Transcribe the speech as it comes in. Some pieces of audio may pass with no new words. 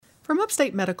From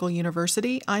Upstate Medical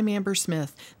University, I'm Amber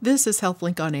Smith. This is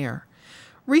HealthLink on Air.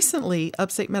 Recently,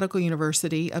 Upstate Medical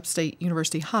University, Upstate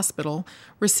University Hospital,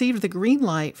 received the green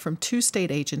light from 2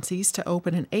 state agencies to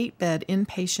open an 8-bed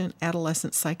inpatient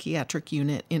adolescent psychiatric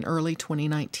unit in early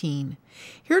 2019.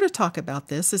 Here to talk about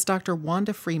this is Dr.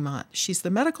 Wanda Fremont. She's the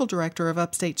medical director of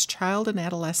Upstate's Child and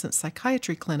Adolescent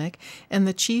Psychiatry Clinic and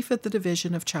the chief of the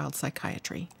Division of Child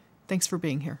Psychiatry. Thanks for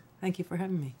being here. Thank you for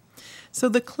having me. So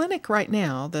the clinic right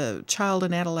now, the Child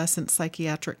and Adolescent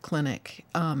Psychiatric Clinic,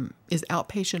 is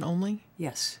outpatient only?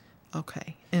 Yes.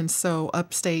 Okay. And so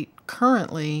Upstate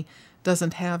currently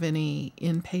doesn't have any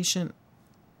inpatient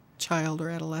child or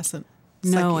adolescent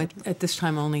psychiatric? No, at this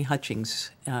time only Hutchings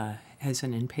has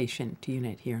an inpatient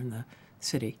unit here in the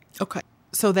city. Okay.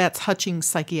 So that's Hutchings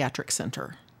Psychiatric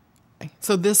Center.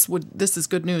 So this is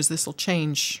good news. This will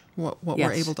change what Yes.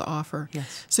 we're able to offer.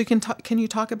 Yes. So can you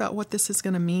talk about what this is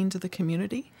going to mean to the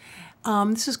community?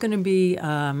 This is going to be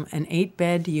an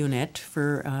 8-bed unit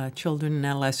for children and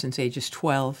adolescents ages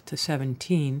 12 to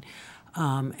 17,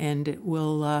 and it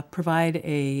will provide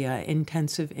a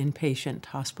intensive inpatient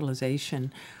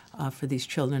hospitalization for these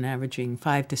children averaging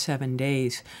 5 to 7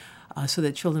 days. So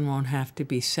that children won't have to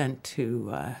be sent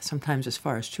to sometimes as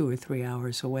far as 2 or 3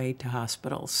 hours away to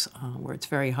hospitals where it's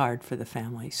very hard for the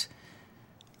families.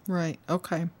 Right.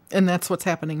 Okay. And that's what's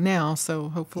happening now. So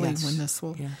hopefully Yes. when this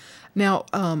will. Yeah. Now,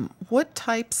 what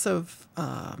types of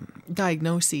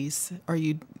diagnoses are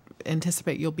you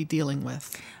anticipate you'll be dealing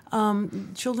with?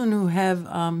 Children who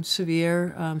have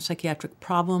severe psychiatric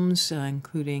problems,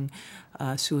 including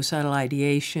suicidal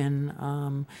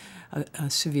ideation,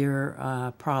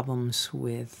 severe problems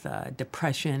with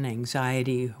depression,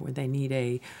 anxiety, where they need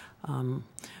a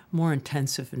more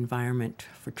intensive environment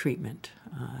for treatment.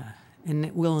 And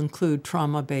it will include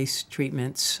trauma-based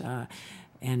treatments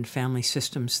and family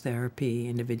systems therapy,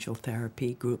 individual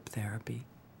therapy, group therapy.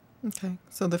 Okay.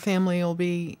 So the family will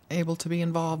be able to be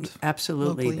involved?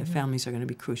 Absolutely. Locally, The families are going to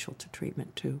be crucial to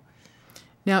treatment, too.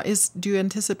 Now, do you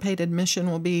anticipate admission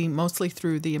will be mostly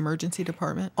through the emergency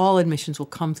department? All admissions will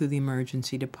come through the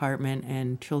emergency department,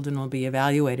 and children will be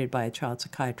evaluated by a child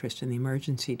psychiatrist in the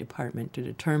emergency department to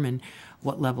determine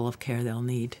what level of care they'll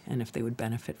need and if they would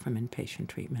benefit from inpatient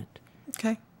treatment.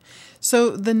 Okay.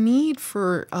 So the need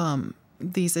for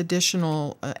these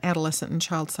additional adolescent and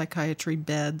child psychiatry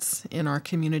beds in our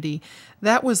community,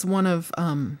 that was one of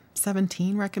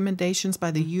 17 recommendations by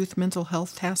the Youth Mental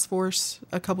Health Task Force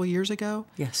a couple years ago.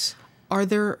 Yes. Are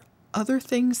there other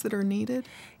things that are needed?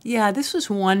 Yeah, this was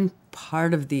one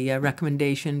part of the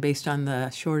recommendation based on the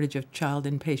shortage of child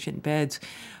inpatient beds.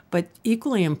 But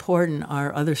equally important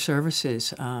are other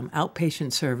services,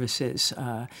 outpatient services,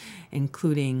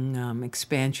 including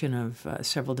expansion of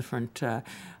several different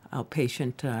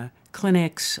outpatient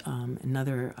clinics.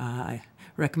 Another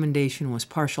recommendation was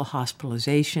partial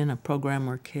hospitalization, a program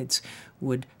where kids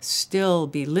would still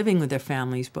be living with their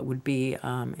families but would be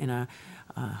in a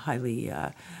highly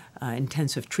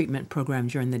intensive treatment program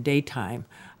during the daytime.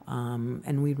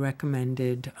 And we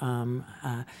recommended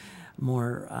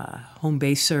more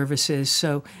home-based services.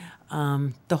 So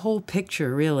the whole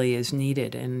picture really is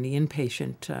needed, and the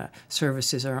inpatient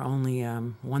services are only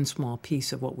one small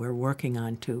piece of what we're working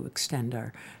on to extend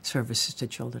our services to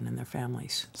children and their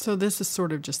families. So this is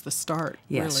sort of just the start,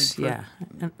 Yes, really.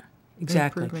 yeah.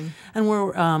 Exactly. Improving. And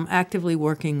we're actively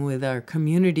working with our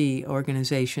community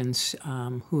organizations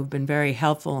who have been very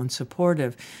helpful and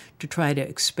supportive to try to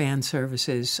expand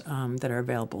services that are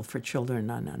available for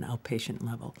children on an outpatient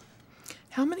level.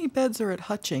 How many beds are at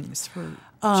Hutchings for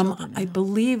children? I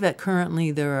believe that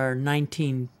currently there are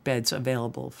 19 beds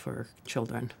available for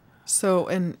children. So,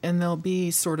 and there'll be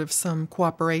sort of some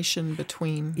cooperation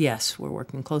between... Yes, we're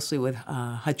working closely with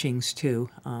Hutchings, too,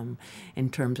 in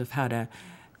terms of how to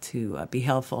be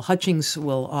helpful. Hutchings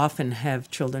will often have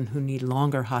children who need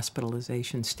longer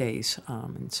hospitalization stays,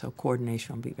 and so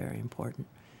coordination will be very important.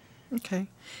 Okay.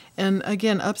 And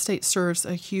again, Upstate serves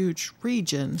a huge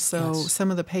region, so Yes.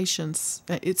 some of the patients,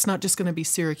 it's not just going to be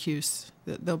Syracuse.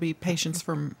 There'll be patients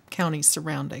from counties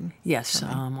surrounding. Yes,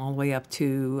 all the way up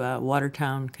to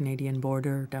Watertown, Canadian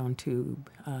border, down to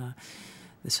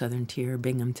the southern tier,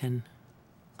 Binghamton,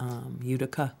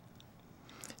 Utica.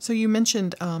 So you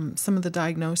mentioned some of the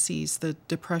diagnoses, the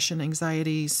depression,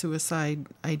 anxiety, suicide,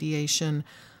 ideation.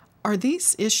 Are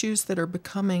these issues that are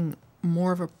becoming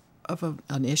more of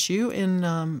an issue in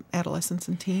adolescents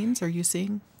and teens? Are you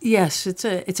seeing? Yes, it's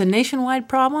a nationwide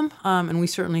problem, and we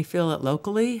certainly feel it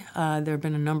locally. There have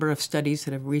been a number of studies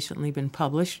that have recently been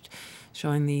published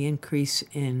showing the increase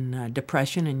in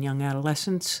depression in young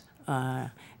adolescents,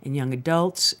 in young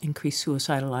adults, increased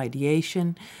suicidal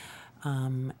ideation.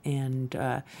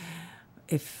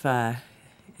 If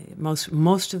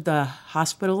most of the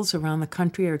hospitals around the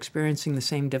country are experiencing the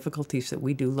same difficulties that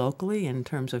we do locally in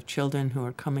terms of children who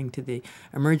are coming to the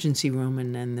emergency room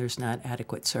and then there's not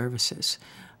adequate services.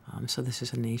 So this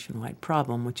is a nationwide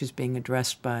problem, which is being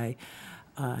addressed by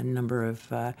a number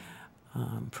of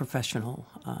professional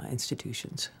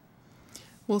institutions.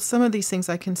 Well, some of these things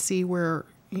I can see where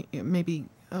maybe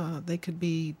they could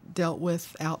be dealt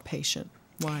with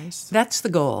outpatient-wise. That's the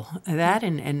goal, that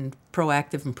and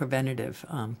proactive and preventative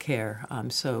care.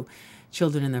 So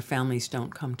children and their families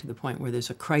don't come to the point where there's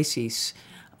a crisis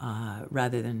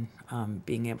rather than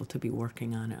being able to be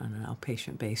working on an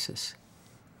outpatient basis.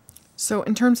 So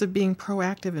in terms of being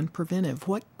proactive and preventive,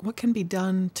 what can be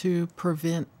done to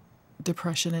prevent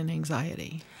depression and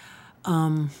anxiety?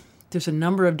 There's a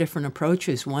number of different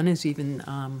approaches. One is even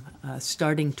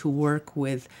starting to work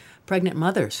with pregnant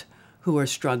mothers who are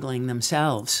struggling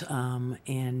themselves.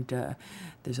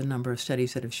 There's a number of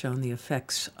studies that have shown the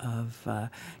effects of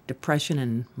depression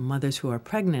in mothers who are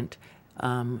pregnant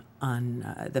on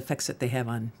the effects that they have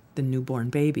on the newborn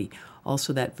baby.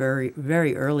 Also, that very,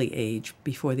 very early age,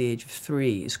 before the age of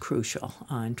 3, is crucial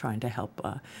in trying to help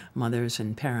mothers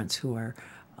and parents who are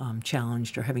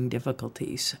challenged or having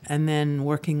difficulties. And then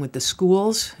working with the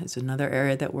schools is another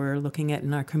area that we're looking at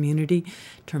in our community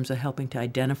in terms of helping to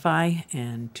identify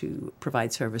and to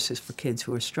provide services for kids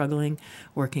who are struggling,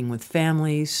 working with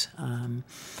families,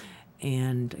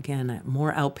 and again,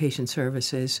 more outpatient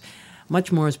services.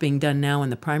 Much more is being done now in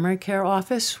the primary care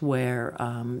office, where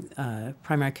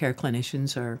primary care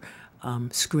clinicians are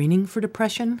screening for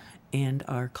depression and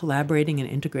are collaborating and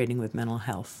integrating with mental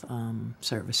health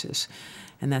services.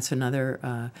 And that's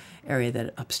another area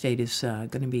that Upstate is going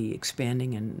to be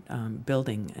expanding and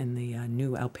building in the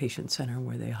new outpatient center,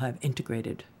 where they have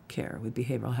integrated care with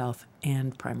behavioral health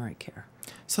and primary care.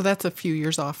 So that's a few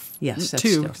years off, yes,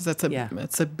 too, because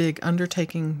it's a big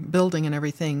undertaking, building and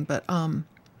everything. But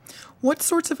what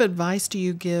sorts of advice do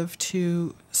you give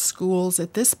to schools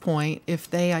at this point if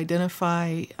they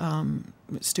identify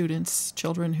students,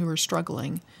 children who are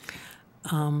struggling?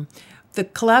 The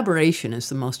collaboration is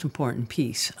the most important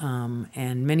piece,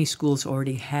 and many schools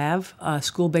already have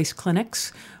school-based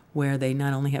clinics where they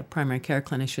not only have primary care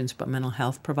clinicians but mental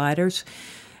health providers.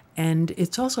 And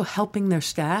it's also helping their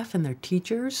staff and their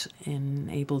teachers in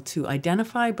able to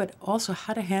identify, but also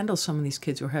how to handle some of these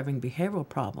kids who are having behavioral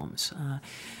problems.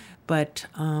 But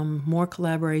more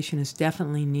collaboration is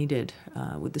definitely needed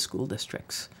with the school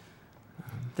districts.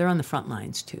 They're on the front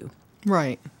lines too.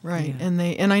 Right. Yeah.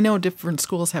 And I know different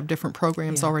schools have different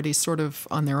programs already sort of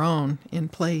on their own in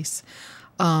place.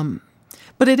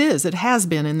 But it has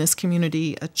been in this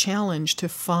community a challenge to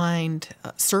find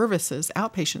services,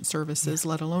 outpatient services,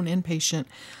 let alone inpatient.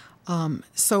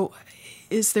 So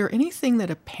is there anything that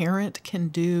a parent can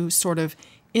do sort of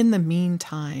in the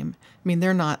meantime? I mean,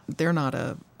 they're not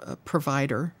a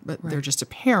provider, but they're just a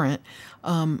parent.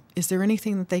 Is there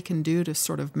anything that they can do to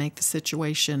sort of make the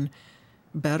situation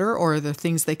better, or are there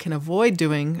things they can avoid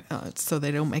doing so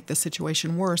they don't make the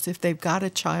situation worse if they've got a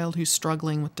child who's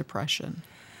struggling with depression?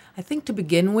 I think to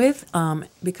begin with,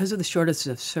 because of the shortage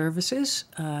of services,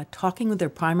 talking with their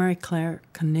primary care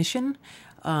clinician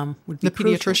would be the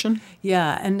pediatrician? Crucial.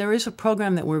 Yeah, and there is a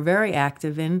program that we're very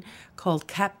active in called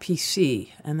CAP-PC,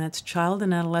 and that's Child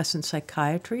and Adolescent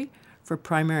Psychiatry for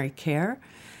Primary Care.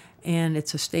 And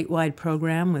it's a statewide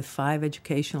program with 5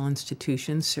 educational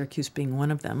institutions, Syracuse being one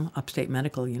of them, Upstate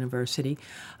Medical University,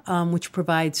 which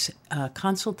provides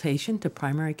consultation to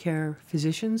primary care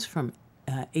physicians from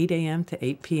 8 a.m. to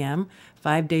 8 p.m.,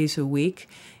 5 days a week,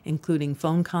 including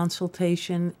phone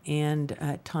consultation and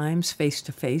at times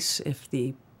face-to-face if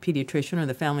the pediatrician or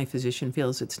the family physician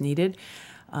feels it's needed.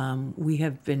 We've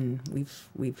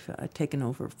taken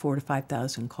over 4,000 to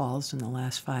 5,000 calls in the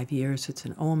last 5 years. It's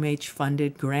an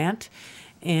OMH-funded grant,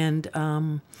 and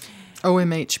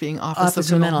OMH being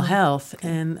Office of Mental Health.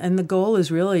 And the goal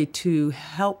is really to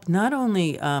help not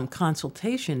only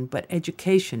consultation, but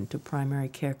education to primary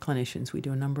care clinicians. We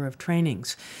do a number of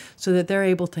trainings so that they're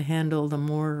able to handle the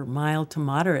more mild to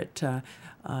moderate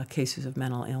cases of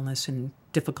mental illness and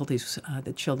difficulties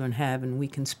that children have, and we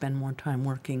can spend more time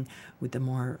working with the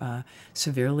more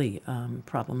severely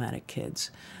problematic kids.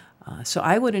 So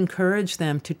I would encourage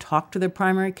them to talk to their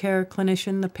primary care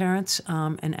clinician, the parents,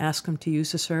 and ask them to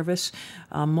use the service.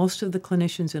 Most of the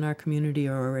clinicians in our community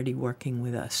are already working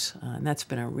with us, and that's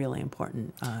been a really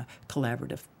important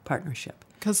collaborative partnership.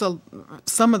 Because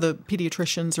some of the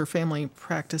pediatricians or family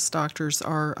practice doctors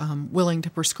are willing to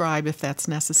prescribe if that's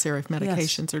necessary, if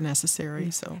medications are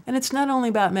necessary. So, and it's not only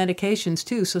about medications,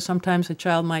 too. So sometimes a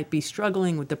child might be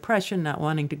struggling with depression, not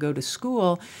wanting to go to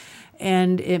school,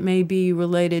 and it may be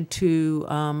related to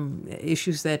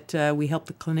issues that we help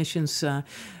the clinicians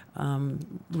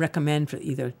recommend for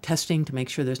either testing to make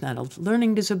sure there's not a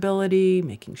learning disability,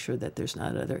 making sure that there's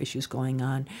not other issues going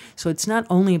on. So it's not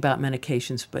only about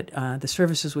medications, but the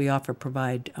services we offer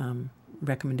provide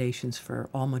recommendations for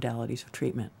all modalities of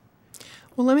treatment.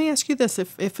 Well, let me ask you this.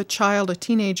 If a child, a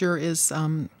teenager, is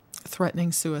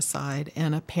threatening suicide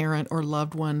and a parent or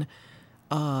loved one,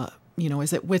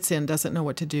 is at wit's end, doesn't know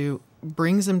what to do,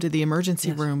 brings them to the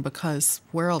emergency room because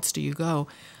where else do you go?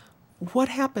 What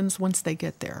happens once they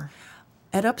get there?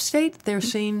 At Upstate, they're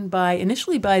seen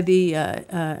initially by the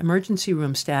emergency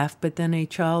room staff, but then a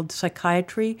child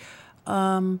psychiatrist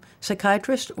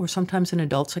or sometimes an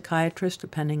adult psychiatrist,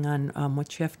 depending on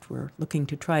what shift. We're looking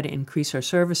to try to increase our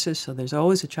services, so there's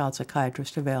always a child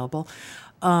psychiatrist available.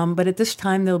 But at this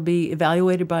time, they'll be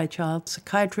evaluated by a child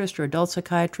psychiatrist or adult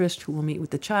psychiatrist who will meet with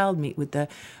the child, meet with the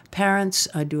parents,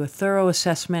 do a thorough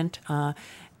assessment,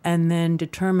 and then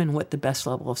determine what the best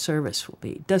level of service will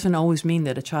be. It doesn't always mean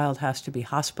that a child has to be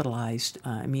hospitalized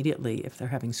immediately if they're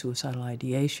having suicidal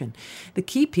ideation. The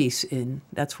key piece,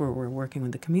 that's where we're working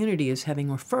with the community, is having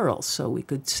referrals. So we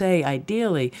could say,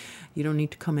 ideally, you don't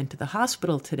need to come into the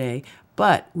hospital today,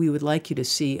 but we would like you to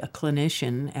see a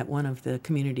clinician at one of the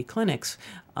community clinics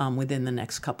within the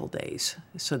next couple days.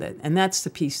 And that's the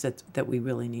piece that we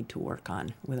really need to work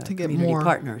on with our community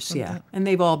partners. Yeah, and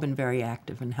they've all been very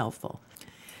active and helpful.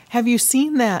 Have you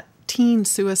seen that teen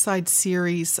suicide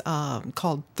series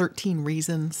called 13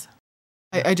 Reasons?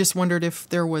 I just wondered if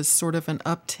there was sort of an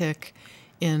uptick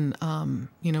in,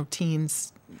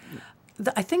 teens.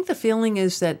 I think the feeling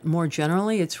is that more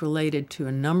generally it's related to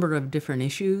a number of different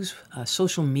issues.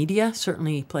 Social media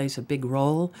certainly plays a big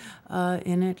role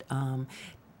in it.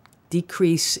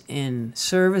 Decrease in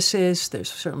services.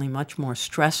 There's certainly much more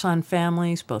stress on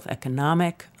families, both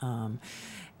economic,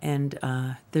 and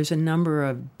there's a number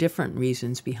of different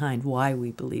reasons behind why we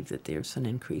believe that there's an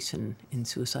increase in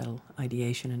suicidal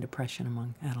ideation and depression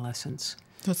among adolescents.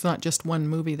 So it's not just one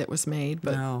movie that was made,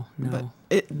 but no.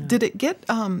 Did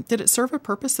it serve a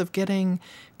purpose of getting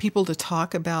people to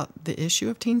talk about the issue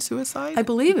of teen suicide? I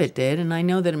believe it did, and I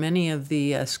know that many of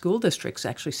the school districts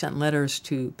actually sent letters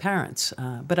to parents,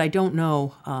 but I don't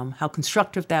know how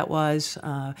constructive that was.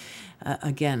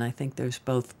 Again, I think there's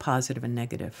both positive and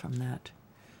negative from that.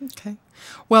 Okay.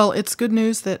 Well, it's good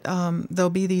news that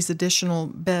there'll be these additional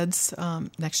beds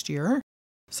next year.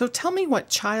 So tell me what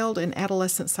child and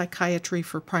adolescent psychiatry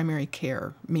for primary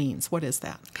care means. What is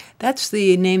that? That's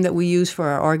the name that we use for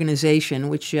our organization,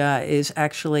 which is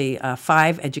actually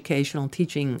 5 educational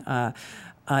teaching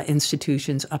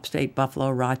institutions: Upstate, Buffalo,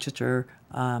 Rochester,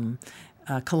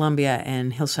 Columbia,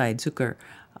 and Hillside Zucker.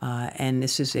 And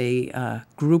this is a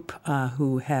group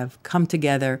who have come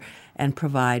together and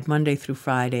provide Monday through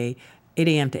Friday, 8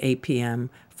 a.m. to 8 p.m.,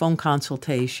 phone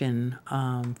consultation,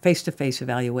 face-to-face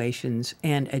evaluations,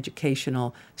 and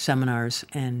educational seminars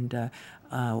and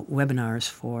webinars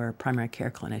for primary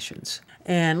care clinicians.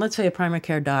 And let's say a primary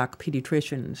care doc,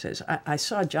 pediatrician, says, I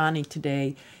saw Johnny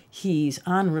today. He's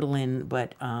on Ritalin,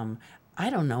 but I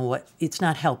don't know it's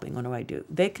not helping. What do I do?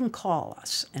 They can call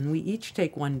us, and we each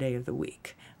take one day of the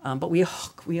week. But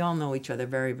we all know each other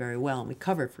very, very well, and we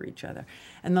cover for each other.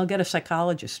 And they'll get a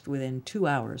psychologist within 2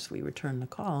 hours. We return the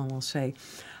call, and we'll say,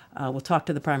 we'll talk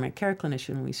to the primary care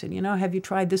clinician, and we said, have you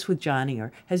tried this with Johnny?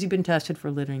 Or has he been tested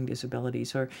for learning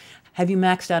disabilities? Or have you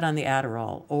maxed out on the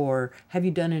Adderall? Or have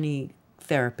you done any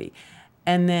therapy?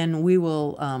 And then we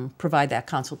will provide that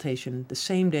consultation the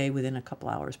same day within a couple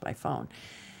hours by phone.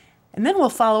 And then we'll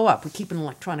follow up. We keep an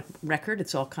electronic record.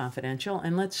 It's all confidential.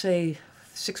 And let's say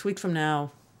 6 weeks from now,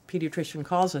 pediatrician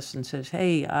calls us and says,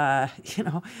 hey,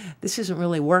 this isn't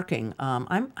really working.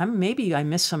 Maybe I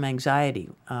missed some anxiety.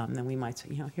 Then we might say,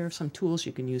 here are some tools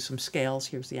you can use, some scales.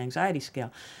 Here's the anxiety scale.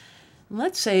 And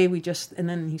let's say and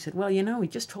then he said, well, he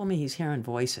just told me he's hearing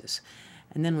voices.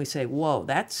 And then we say, whoa,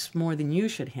 that's more than you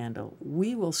should handle.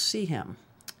 We will see him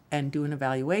and do an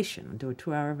evaluation, do a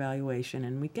 2-hour evaluation.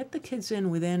 And we get the kids in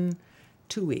within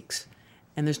 2 weeks.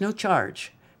 And there's no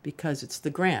charge, because it's the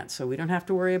grant, so we don't have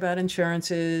to worry about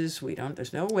insurances.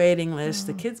 There's no waiting list.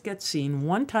 The kids get seen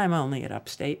one time only at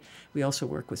Upstate. We also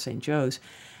work with St. Joe's,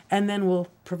 and then we'll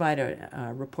provide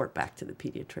a report back to the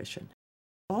pediatrician.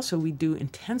 Also, we do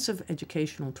intensive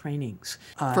educational trainings.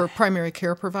 For primary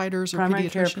care providers or Primary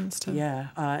care, pediatricians too? yeah,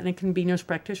 and it can be nurse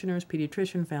practitioners,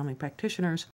 pediatrician, family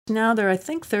practitioners. Now there are, I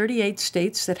think, 38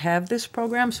 states that have this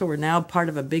program, so we're now part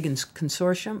of a big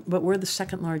consortium, but we're the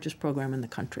second largest program in the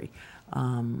country.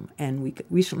 And we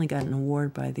recently got an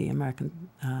award by the American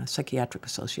Psychiatric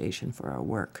Association for our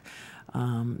work.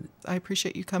 I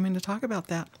appreciate you coming to talk about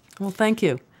that. Well, thank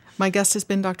you. My guest has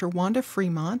been Dr. Wanda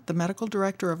Fremont, the medical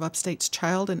director of Upstate's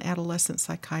Child and Adolescent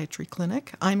Psychiatry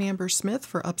Clinic. I'm Amber Smith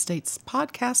for Upstate's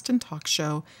podcast and talk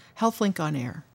show, HealthLink on Air.